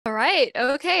right.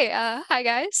 Okay. Hi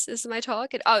guys. This is my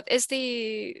talk. Oh, is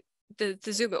the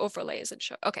Zoom overlay isn't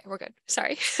show. Okay, we're good.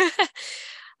 Sorry.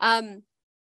 All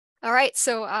right.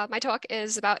 So my talk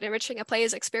is about enriching a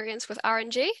player's experience with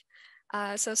RNG.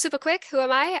 So super quick, who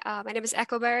am I? My name is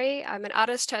Ekkoberry. I'm an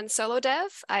artist turned solo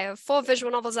dev. I have 4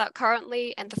 visual novels out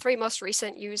currently, and the 3 most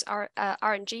recent use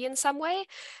RNG in some way.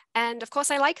 And of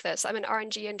course, I like this. I'm an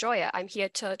RNG enjoyer. I'm here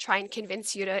to try and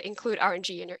convince you to include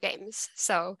RNG in your games.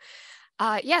 So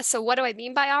yeah, so what do I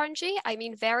mean by RNG? I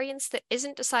mean variance that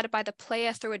isn't decided by the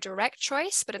player through a direct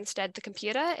choice, but instead the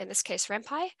computer, in this case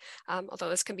Ren'Py, although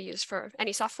this can be used for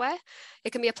any software. It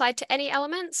can be applied to any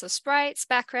element, so sprites,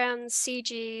 backgrounds,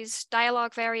 CGs,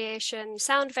 dialogue variation,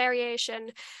 sound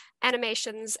variation,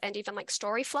 animations, and even like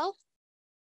story flow.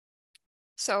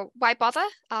 So why bother?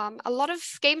 A lot of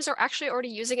games are actually already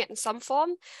using it in some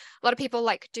form. A lot of people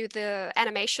like do the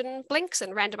animation blinks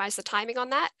and randomize the timing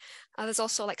on that. There's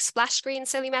also like splash screen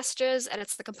silly messages, and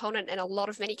it's the component in a lot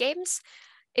of mini games.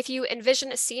 If you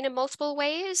envision a scene in multiple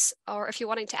ways, or if you're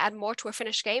wanting to add more to a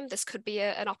finished game, this could be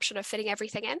an option of fitting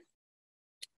everything in.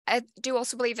 I do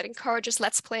also believe it encourages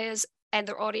Let's Players and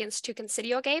their audience to consider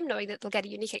your game, knowing that they'll get a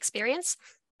unique experience.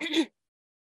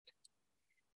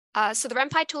 So the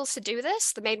Ren'Py tools to do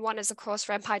this, the main one is of course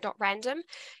Ren'Py.random.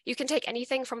 You can take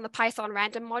anything from the Python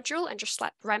random module and just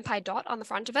slap Ren'Py dot on the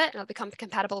front of it, and it'll become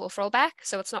compatible with rollback.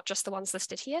 So it's not just the ones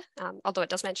listed here, although it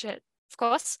does mention it, of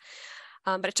course.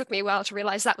 But it took me a while to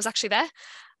realize that was actually there.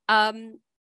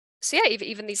 So yeah,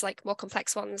 even these like more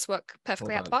complex ones work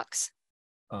perfectly out the box.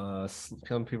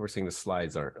 Some people are saying the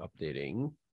slides aren't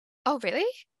updating. Oh, really?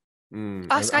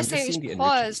 Oh, Sky's saying it's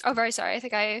paused. Oh, very sorry. I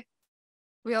think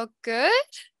we all good?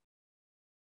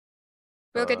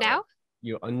 We're good now?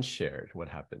 You unshared. What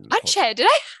happened? Unshared, did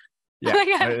I? Yeah, oh my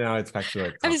God. Right now it's back to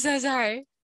like. I'm so sorry.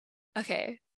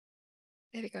 Okay.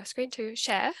 There we go. Screen 2,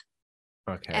 share.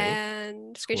 Okay.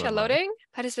 And screen share loading.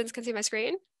 Participants can see my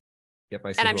screen. Yep,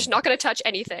 and I'm just not going to touch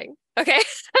anything. Okay.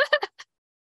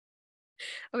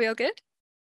 Are we all good?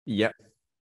 Yep.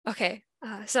 Okay.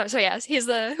 So yes, here's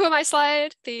the who am I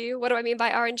slide, the what do I mean by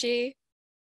RNG.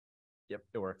 Yep,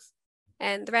 it works.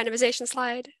 And the randomization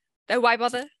slide. Why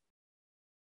bother?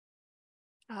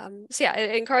 So yeah,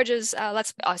 it encourages, I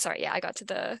got to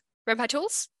the Ren'Py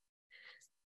tools.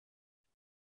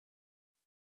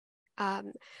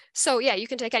 So yeah, you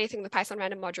can take anything in the Python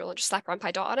random module and just slap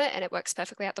Ren'Py dot on it, and it works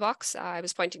perfectly out the box. I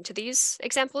was pointing to these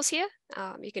examples here.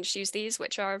 You can just use these,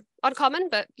 which are uncommon,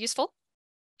 but useful.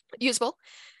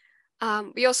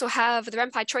 We also have the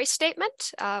Ren'Py choice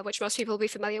statement, which most people will be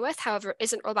familiar with, however,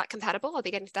 isn't rollback compatible. I'll be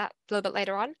getting to that a little bit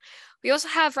later on. We also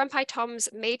have Ren'Py Tom's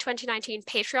May 2019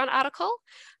 Patreon article,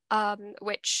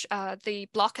 which the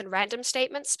block and random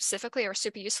statements specifically are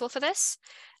super useful for this.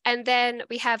 And then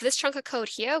we have this chunk of code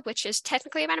here, which is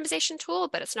technically a randomization tool,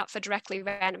 but it's not for directly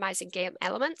randomizing game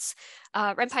elements.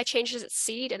 Ren'Py changes its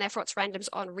seed, and therefore its randoms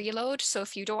on reload. So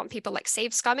if you don't want people like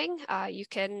save scumming, you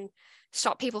can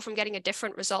stop people from getting a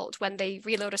different result when they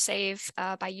reload a save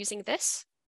by using this.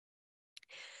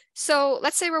 So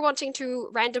let's say we're wanting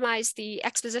to randomize the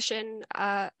exposition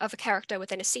of a character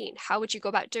within a scene. How would you go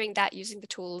about doing that using the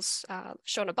tools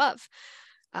shown above?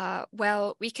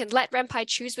 Well, we can let Ren'Py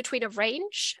choose between a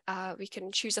range. We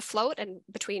can choose a float and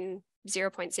between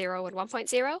 0.0 and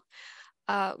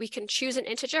 1.0. We can choose an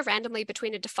integer randomly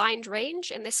between a defined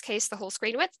range, in this case, the whole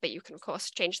screen width, but you can of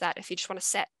course change that if you just want to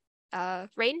set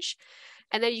range.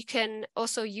 And then you can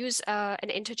also use an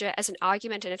integer as an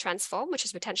argument in a transform, which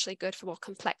is potentially good for more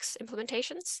complex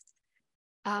implementations.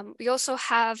 We also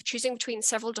have choosing between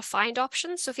several defined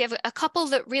options. So if you have a couple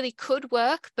that really could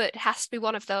work, but it has to be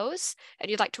one of those, and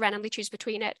you'd like to randomly choose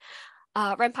between it,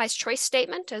 Ren'Py's choice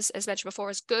statement, as mentioned before,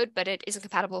 is good, but it isn't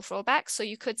compatible with rollback. So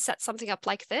you could set something up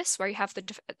like this, where you have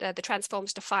the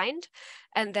transforms defined,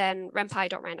 and then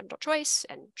Ren'Py.random.choice,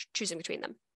 and choosing between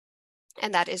them.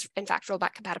 And that is, in fact,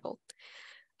 rollback compatible.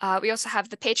 We also have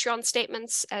the Patreon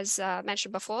statements, as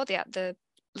mentioned before. The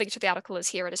link to the article is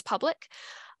here. It is public.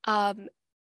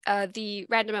 The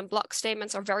random and block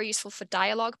statements are very useful for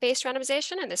dialogue-based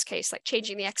randomization, in this case, like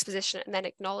changing the exposition and then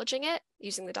acknowledging it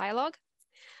using the dialogue.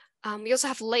 We also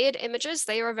have layered images.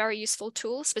 They are a very useful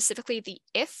tool, specifically the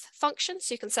if function.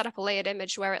 So you can set up a layered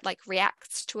image where it like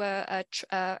reacts to a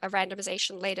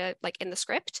randomization later, like in the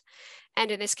script. And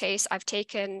in this case, I've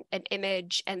taken an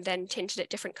image and then tinted it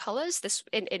different colors. This,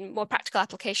 in more practical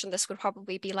application, this would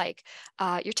probably be like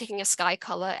you're taking a sky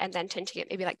color and then tinting it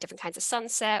maybe like different kinds of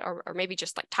sunset, or maybe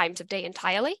just like times of day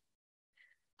entirely.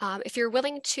 If you're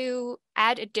willing to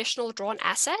add additional drawn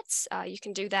assets, you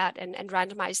can do that and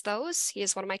randomize those.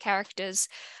 Here's one of my characters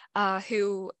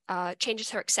who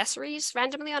changes her accessories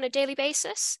randomly on a daily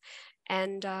basis.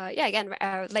 And yeah, again,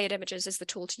 layered images is the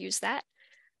tool to use that.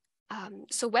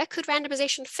 So where could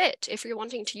randomization fit? If you're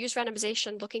wanting to use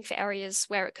randomization, looking for areas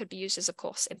where it could be used is, of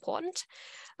course, important.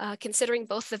 Considering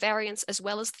both the variance as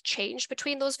well as the change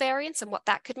between those variants and what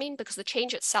that could mean, because the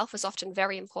change itself is often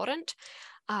very important.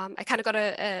 I kind of got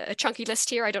a chunky list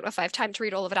here. I don't know if I have time to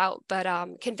read all of it out, but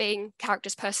conveying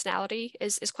character's personality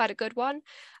is quite a good one.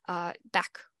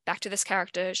 Back to this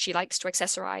character, she likes to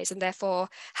accessorize, and therefore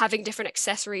having different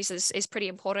accessories is pretty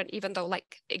important, even though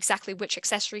like exactly which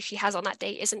accessory she has on that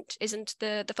day isn't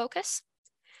the focus.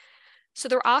 So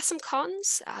there are some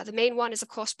cons. The main one is, of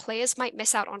course, players might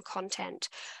miss out on content.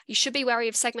 You should be wary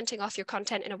of segmenting off your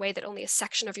content in a way that only a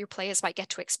section of your players might get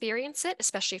to experience it,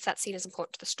 especially if that scene is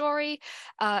important to the story,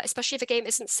 especially if a game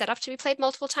isn't set up to be played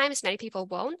multiple times. Many people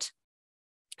won't.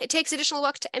 It takes additional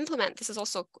work to implement. This is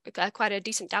also quite a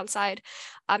decent downside.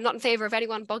 I'm not in favor of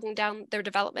anyone bogging down their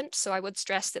development, so I would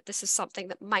stress that this is something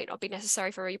that might not be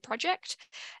necessary for every project,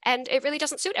 and it really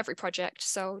doesn't suit every project,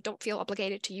 so don't feel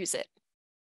obligated to use it.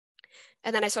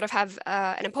 And then I sort of have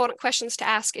an important questions to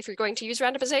ask if you're going to use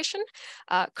randomization.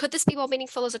 Could this be more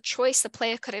meaningful as a choice the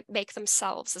player could make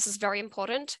themselves? This is very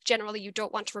important. Generally, you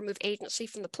don't want to remove agency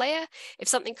from the player. If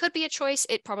something could be a choice,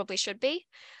 it probably should be.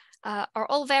 Are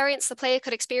all variants the player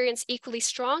could experience equally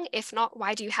strong? If not,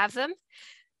 why do you have them?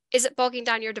 Is it bogging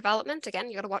down your development? Again,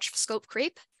 you got to watch for scope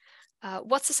creep.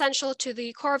 What's essential to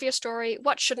the core of your story?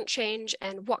 What shouldn't change?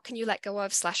 And what can you let go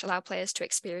of / allow players to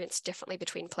experience differently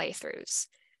between playthroughs?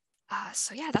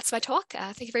 So yeah, that's my talk.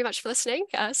 Thank you very much for listening.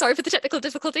 Sorry for the technical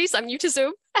difficulties. I'm new to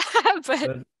Zoom,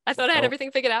 but I thought I had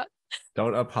everything figured out.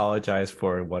 Don't apologize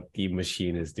for what the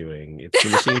machine is doing. It's the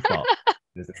machine's fault.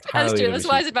 It's That's true. That's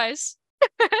wise advice.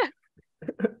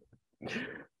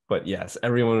 But yes,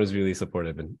 everyone was really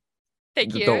supportive, and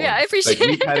thank you. Yeah, I appreciate it.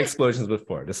 We've had explosions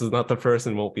before. This is not the first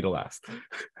and won't be the last.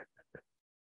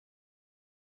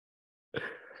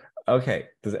 Okay,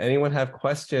 does anyone have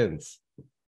questions?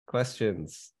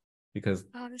 Because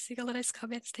this is all the nice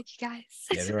comments. Thank you guys.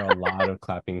 Yeah, there are a lot of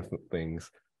clapping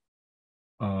things.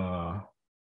 All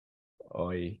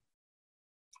right.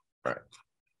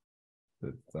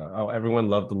 Oh, everyone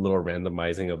loved the little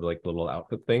randomizing of like the little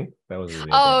outfit thing. That was really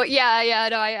adorable. Yeah.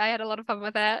 No, I had a lot of fun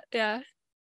with that. Yeah.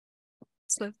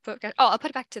 So I'll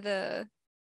put it back to the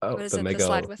mega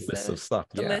slide with list of stuff.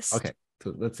 List. Okay.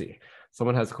 So let's see.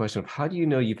 Someone has a question of how do you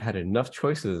know you've had enough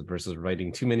choices versus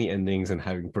writing too many endings and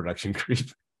having production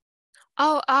creep?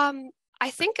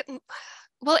 I think,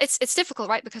 well, it's difficult,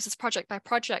 right? Because it's project by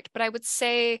project, but I would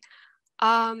say,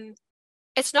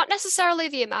 it's not necessarily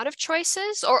the amount of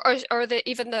choices or the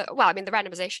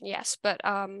randomization, yes, but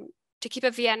to keep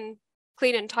a VN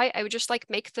clean and tight, I would just like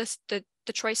make the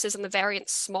choices and the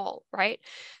variants small, right?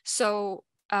 So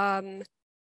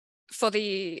for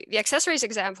the accessories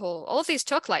example, all of these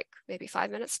took like maybe 5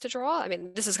 minutes to draw. I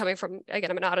mean, this is coming from, again,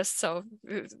 I'm an artist, so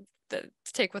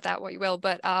take with that what you will,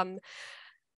 but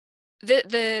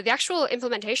the actual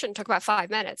implementation took about 5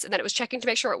 minutes, and then it was checking to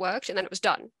make sure it worked, and then it was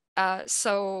done.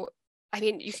 So I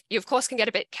mean, you of course can get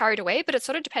a bit carried away, but it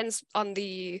sort of depends on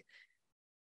the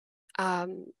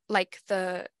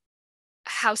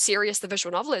how serious the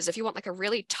visual novel is. If you want like a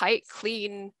really tight,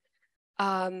 clean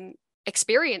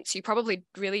experience, you probably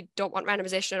really don't want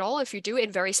randomization at all. If you do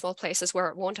in very small places where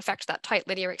it won't affect that tight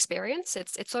linear experience,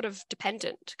 it's sort of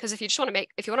dependent. Because if you want to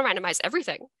randomize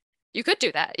everything, you could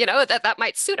do that. You know, that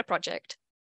might suit a project.